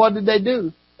out and what did they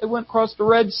do? They went across the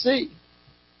Red Sea.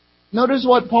 Notice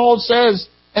what Paul says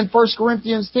in 1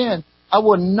 Corinthians 10. I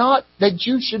would not that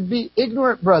you should be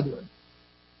ignorant, brethren.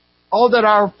 All that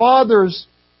our fathers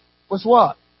was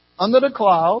what? Under the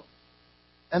cloud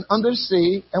and under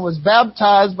sea, and was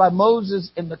baptized by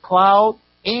Moses in the cloud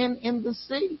and in the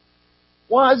sea.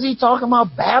 Why is he talking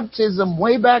about baptism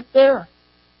way back there?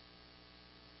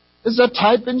 It's a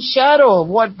type and shadow of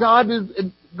what God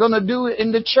is going to do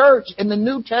in the church in the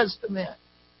New Testament.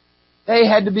 They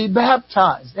had to be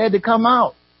baptized. They had to come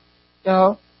out, you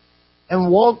know,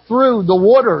 and walk through the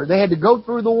water. They had to go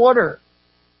through the water,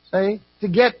 see, to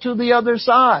get to the other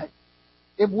side.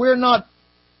 If we're not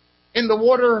in the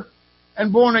water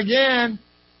and born again,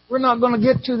 we're not going to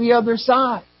get to the other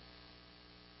side.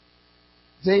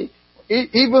 See,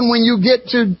 even when you get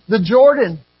to the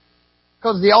Jordan,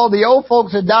 because all the old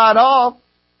folks had died off,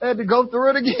 they had to go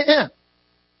through it again.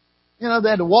 You know, they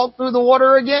had to walk through the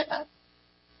water again.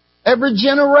 Every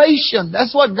generation.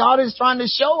 That's what God is trying to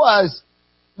show us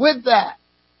with that.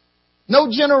 No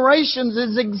generations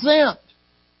is exempt.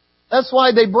 That's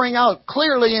why they bring out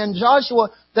clearly in Joshua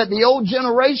that the old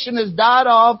generation has died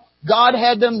off. God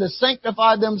had them to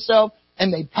sanctify themselves,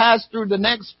 and they passed through the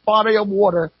next body of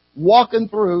water, walking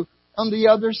through on the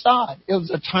other side. It was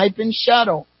a type and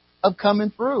shadow of coming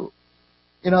through,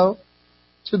 you know,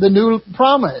 to the new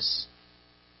promise.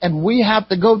 And we have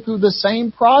to go through the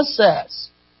same process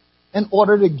in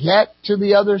order to get to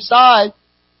the other side,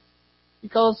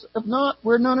 because if not,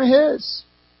 we're none of His.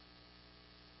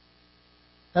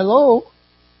 Hello?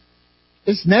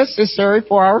 It's necessary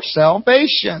for our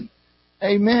salvation.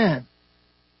 Amen.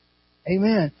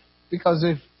 Amen. Because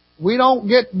if we don't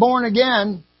get born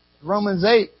again, Romans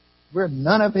 8, we're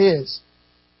none of His.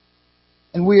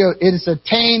 And it is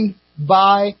attained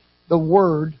by the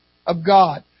Word of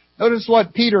God. Notice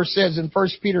what Peter says in 1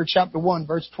 Peter chapter 1,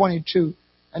 verse 22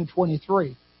 and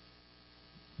 23.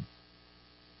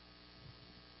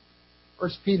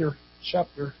 1 Peter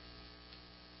chapter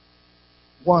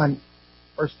 1,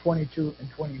 verse 22 and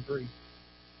 23.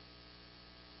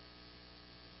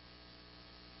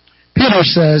 Peter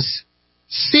says,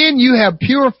 seeing you have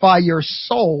purified your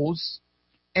souls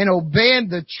and obeying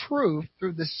the truth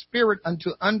through the Spirit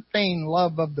unto unfeigned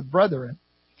love of the brethren,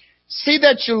 See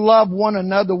that you love one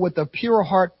another with a pure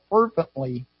heart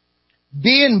fervently,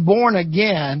 being born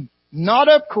again, not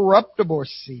of corruptible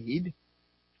seed,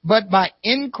 but by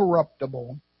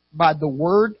incorruptible, by the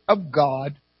word of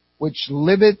God, which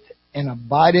liveth and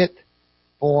abideth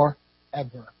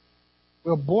forever.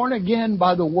 We're born again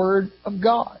by the word of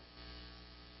God.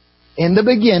 In the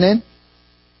beginning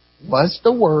was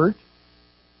the Word,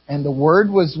 and the Word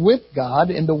was with God,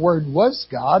 and the Word was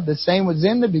God. The same was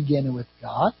in the beginning with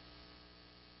God.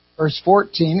 Verse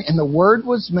 14, and the Word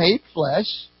was made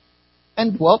flesh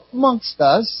and dwelt amongst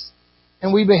us,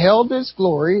 and we beheld His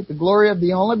glory, the glory of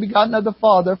the only begotten of the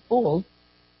Father, full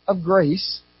of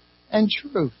grace and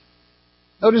truth.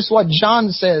 Notice what John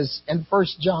says in 1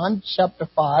 John chapter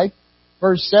 5,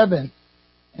 verse 7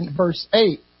 and verse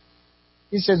 8.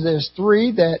 He says there's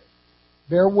three that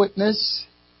bear witness,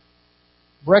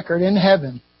 record in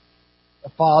heaven. The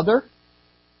Father,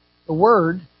 the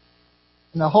Word,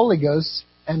 and the Holy Ghost.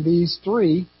 And these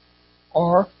three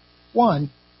are one.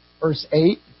 Verse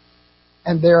 8.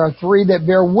 And there are three that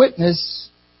bear witness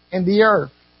in the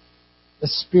earth. The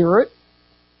Spirit,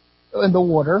 and the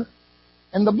water,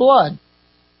 and the blood.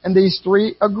 And these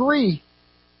three agree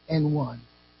in one.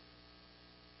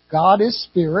 God is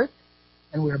Spirit.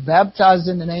 And we are baptized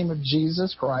in the name of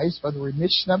Jesus Christ for the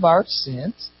remission of our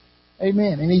sins.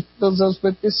 Amen. And He fills us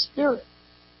with His Spirit.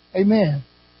 Amen.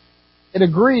 It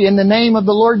agree in the name of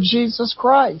the Lord Jesus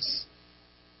Christ.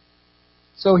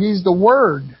 So He's the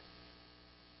Word.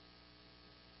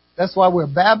 That's why we're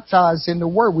baptized in the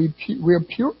Word. We're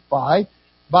purified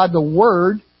by the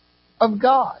Word of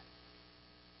God.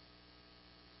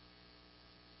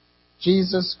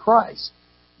 Jesus Christ.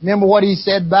 Remember what He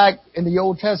said back in the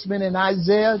Old Testament in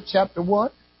Isaiah chapter 1?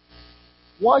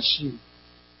 Wash you.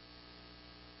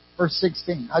 Verse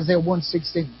 16. Isaiah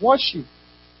 1:16. Wash you.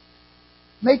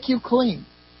 Make you clean.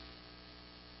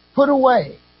 Put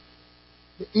away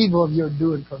the evil of your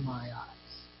doing from my eyes.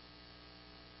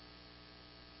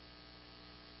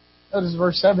 Notice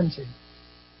verse 17.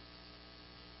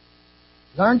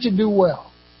 Learn to do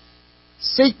well.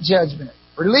 Seek judgment.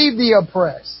 Relieve the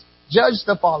oppressed. Judge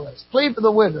the fatherless. Plead for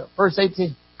the widow. Verse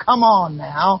 18. Come on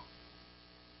now.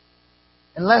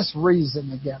 And let's reason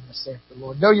together, saith the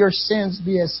Lord. Though your sins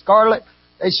be as scarlet,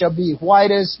 they shall be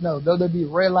white as snow. Though they be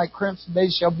red like crimson, they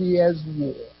shall be as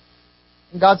wool.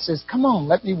 And God says, come on,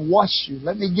 let me wash you.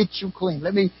 Let me get you clean.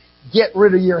 Let me get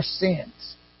rid of your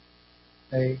sins.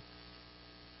 Okay?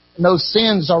 And those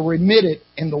sins are remitted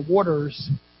in the waters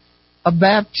of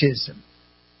baptism.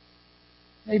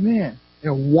 Amen.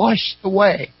 They're washed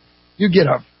away. You get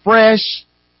a fresh,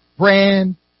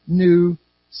 brand new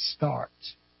start.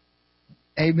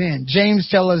 Amen. James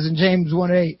tells us in James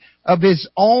 1:8, of His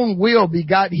own will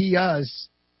begot He us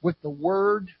with the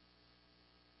word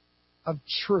of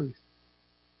truth.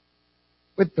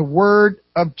 With the word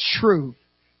of truth,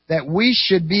 that we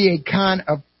should be a kind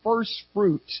of first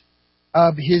fruit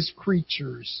of His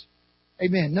creatures.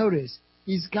 Amen. Notice,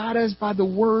 He's got us by the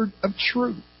word of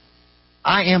truth.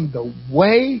 I am the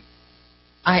way,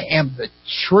 I am the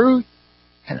truth,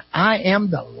 and I am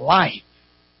the life.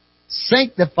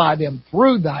 Sanctify them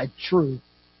through Thy truth.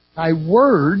 Thy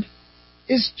word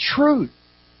is truth.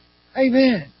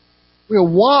 Amen. We are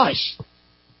washed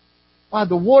by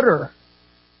the water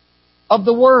of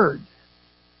the word.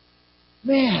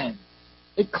 Man,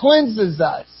 it cleanses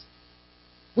us.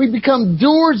 We become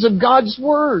doers of God's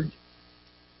word.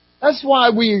 That's why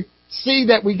we see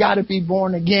that we got to be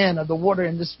born again of the water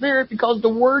and the Spirit, because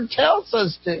the Word tells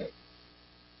us to.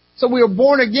 So we are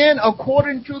born again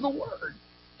according to the Word.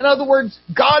 In other words,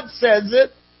 God says it.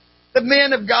 The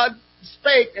men of God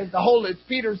spake, as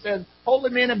Peter says, holy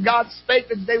men of God spake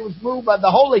as they was moved by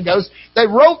the Holy Ghost. They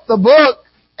wrote the book,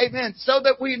 amen, so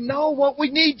that we know what we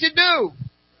need to do.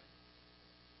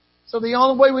 So the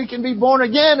only way we can be born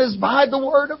again is by the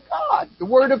Word of God, the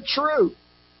Word of truth.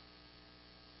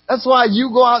 That's why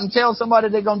you go out and tell somebody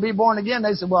they're going to be born again.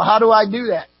 They say, well, how do I do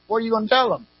that? What are you going to tell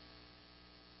them?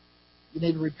 You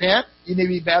need to repent. You need to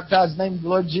be baptized in the name of the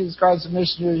Lord Jesus Christ, the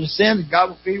remission of your sins. God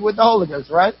will feed you with the Holy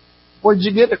Ghost, right? Where did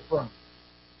you get it from?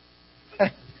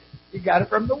 You got it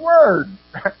from the Word.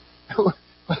 Look,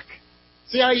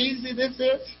 see how easy this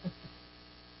is?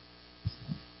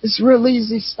 It's real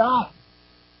easy stuff.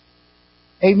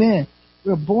 Amen.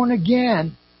 We're born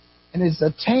again, and it's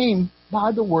attained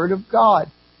by the Word of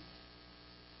God.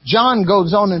 John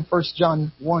goes on in 1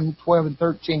 John 1:12 and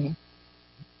 13.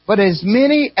 But as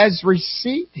many as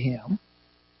received Him,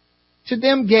 to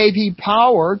them gave He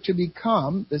power to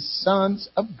become the sons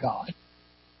of God,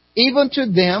 even to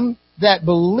them that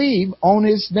believe on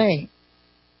His name,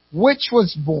 which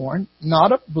was born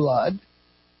not of blood,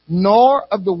 nor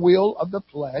of the will of the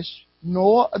flesh,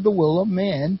 nor of the will of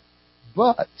man,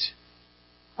 but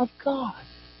of God.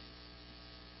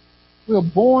 We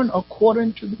are born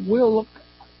according to the will of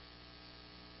God.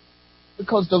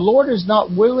 Because the Lord is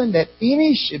not willing that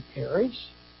any should perish,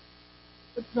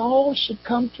 but that all should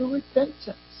come to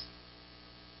repentance.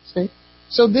 See?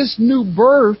 So this new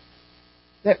birth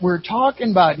that we're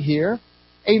talking about here,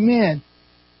 amen,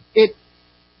 it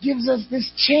gives us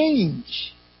this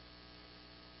change.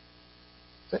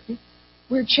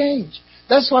 We're changed.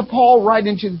 That's why Paul,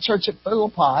 writing to the church at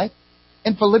Philippi,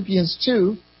 in Philippians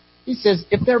 2, he says,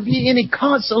 if there be any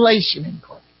consolation in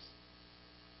Christ,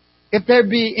 if there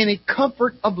be any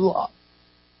comfort of love,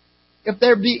 if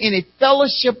there be any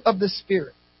fellowship of the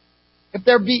Spirit, if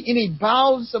there be any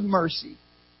bowels of mercy,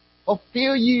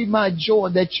 fulfill ye my joy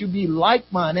that you be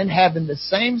like-minded, having the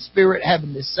same spirit,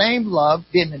 having the same love,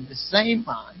 being in the same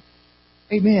mind.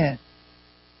 Amen.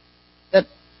 That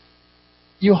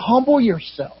you humble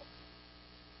yourself.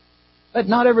 Let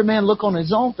not every man look on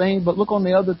his own thing, but look on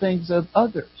the other things of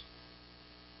others.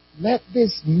 Let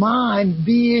this mind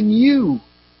be in you,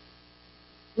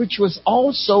 which was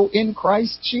also in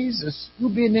Christ Jesus,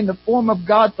 who being in the form of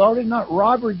God, thought it not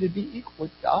robbery to be equal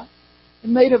with God,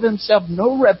 and made of himself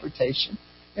no reputation,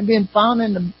 and being found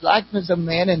in the likeness of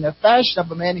man, in the fashion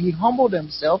of a man, he humbled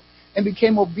himself, and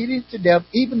became obedient to death,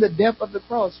 even the death of the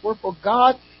cross. Wherefore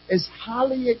God has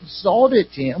highly exalted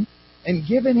him, and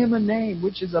given him a name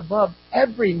which is above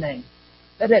every name,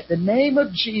 that at the name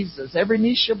of Jesus every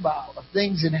knee shall bow, of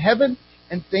things in heaven,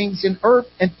 and things in earth,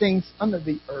 and things under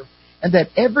the earth, and that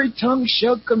every tongue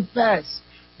shall confess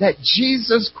that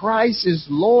Jesus Christ is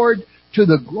Lord, to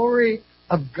the glory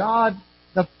of God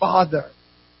the Father.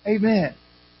 Amen.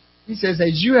 He says,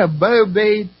 as you have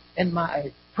obeyed in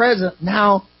my presence,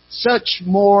 now such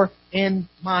more in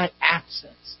my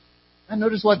absence. Now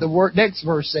notice what the next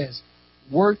verse says.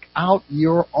 Work out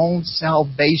your own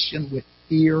salvation with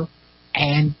fear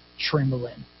and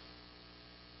trembling.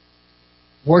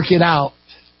 Work it out.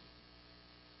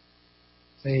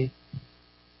 See,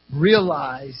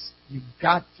 realize you've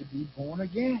got to be born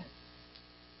again.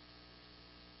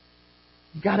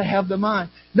 You've got to have the mind.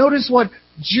 Notice what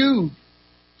Jude,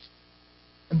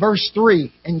 verse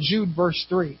 3, in Jude verse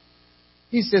 3,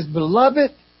 he says,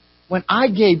 Beloved, when I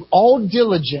gave all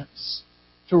diligence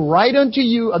to write unto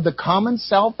you of the common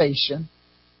salvation,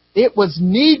 it was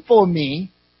need for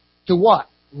me to what?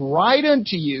 Write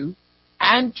unto you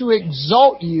and to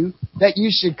exhort you that you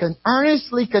should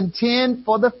earnestly contend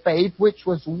for the faith which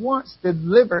was once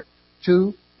delivered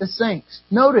to the saints.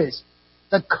 Notice,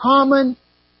 the common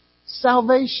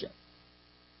salvation.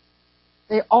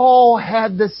 They all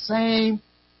had the same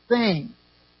thing.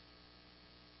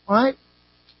 Right?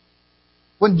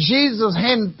 When Jesus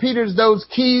handed Peter those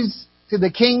keys to the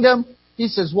kingdom, he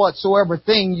says, whatsoever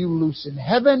thing you loose in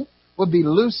heaven will be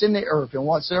loose in the earth, and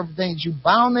whatsoever things you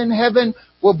bound in heaven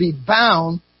will be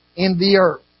bound in the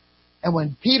earth. And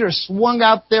when Peter swung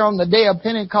out there on the day of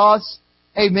Pentecost,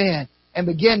 amen, and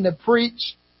began to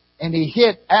preach, and he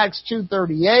hit Acts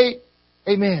 2:38,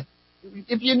 amen.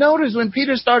 If you notice, when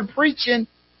Peter started preaching,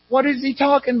 what is he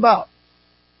talking about?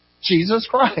 Jesus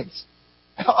Christ.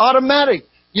 Automatic.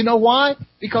 You know why?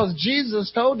 Because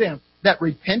Jesus told them that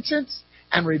repentance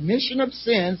and remission of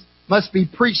sins must be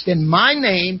preached in my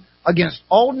name against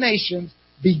all nations,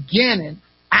 beginning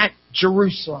at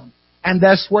Jerusalem. And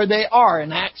that's where they are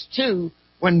in Acts 2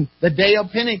 when the day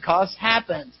of Pentecost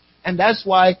happens. And that's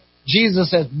why Jesus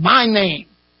says, my name.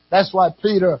 That's why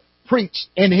Peter preached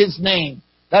in his name.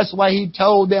 That's why he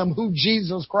told them who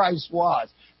Jesus Christ was.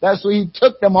 That's why he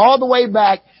took them all the way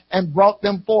back and brought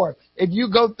them forth. If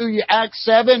you go through your Acts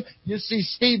 7, you see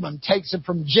Stephen takes it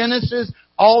from Genesis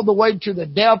all the way to the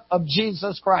death of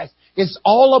Jesus Christ. It's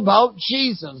all about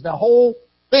Jesus. The whole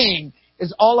thing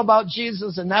is all about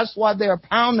Jesus, and that's why they're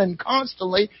pounding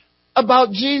constantly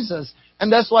about Jesus.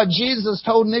 And that's why Jesus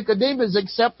told Nicodemus,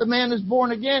 except the man is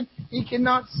born again, he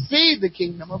cannot see the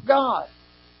kingdom of God.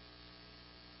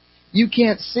 You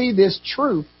can't see this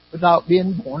truth without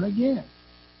being born again.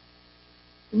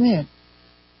 Amen.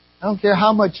 I don't care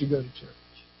how much you go to church.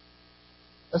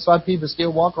 That's why people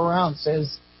still walk around and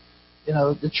says,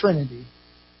 the Trinity.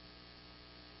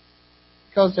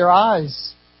 Because their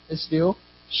eyes are still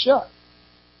shut.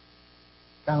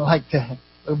 Kind of like the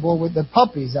little boy with the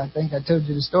puppies. I think I told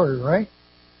you the story, right?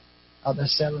 How they're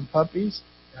selling puppies.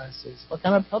 The guy says, what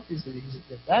kind of puppies are these?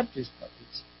 They're Baptist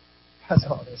puppies. I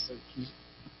thought, that's so cute.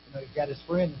 He got his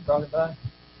friend and brought it by.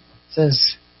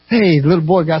 Says, hey, the little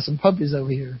boy got some puppies over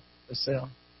here for sale.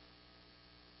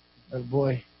 Little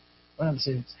boy went up and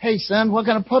said, hey, son, what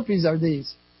kind of puppies are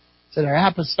these? I said, they're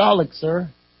apostolic, sir.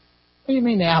 do you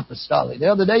mean the apostolic?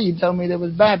 The other day you told me there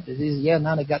was Baptist. He said, yeah,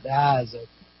 now they got the eyes open.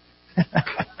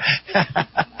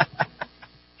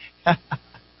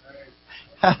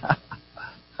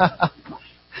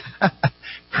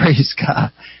 Praise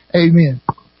God. Amen.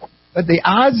 But the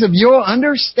eyes of your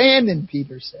understanding,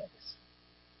 Peter says,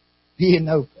 being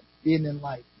open, being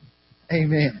enlightened.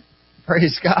 Amen.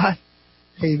 Praise God.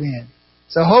 Amen.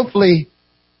 So hopefully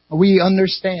we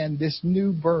understand this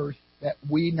new birth that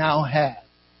we now have,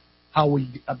 how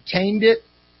we obtained it,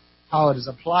 how it is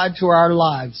applied to our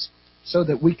lives, so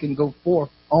that we can go forth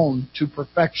on to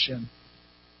perfection,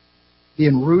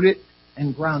 being rooted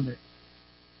and grounded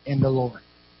in the Lord.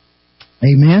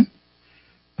 Amen.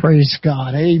 Praise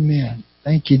God. Amen.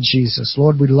 Thank you, Jesus.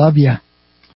 Lord, we love you.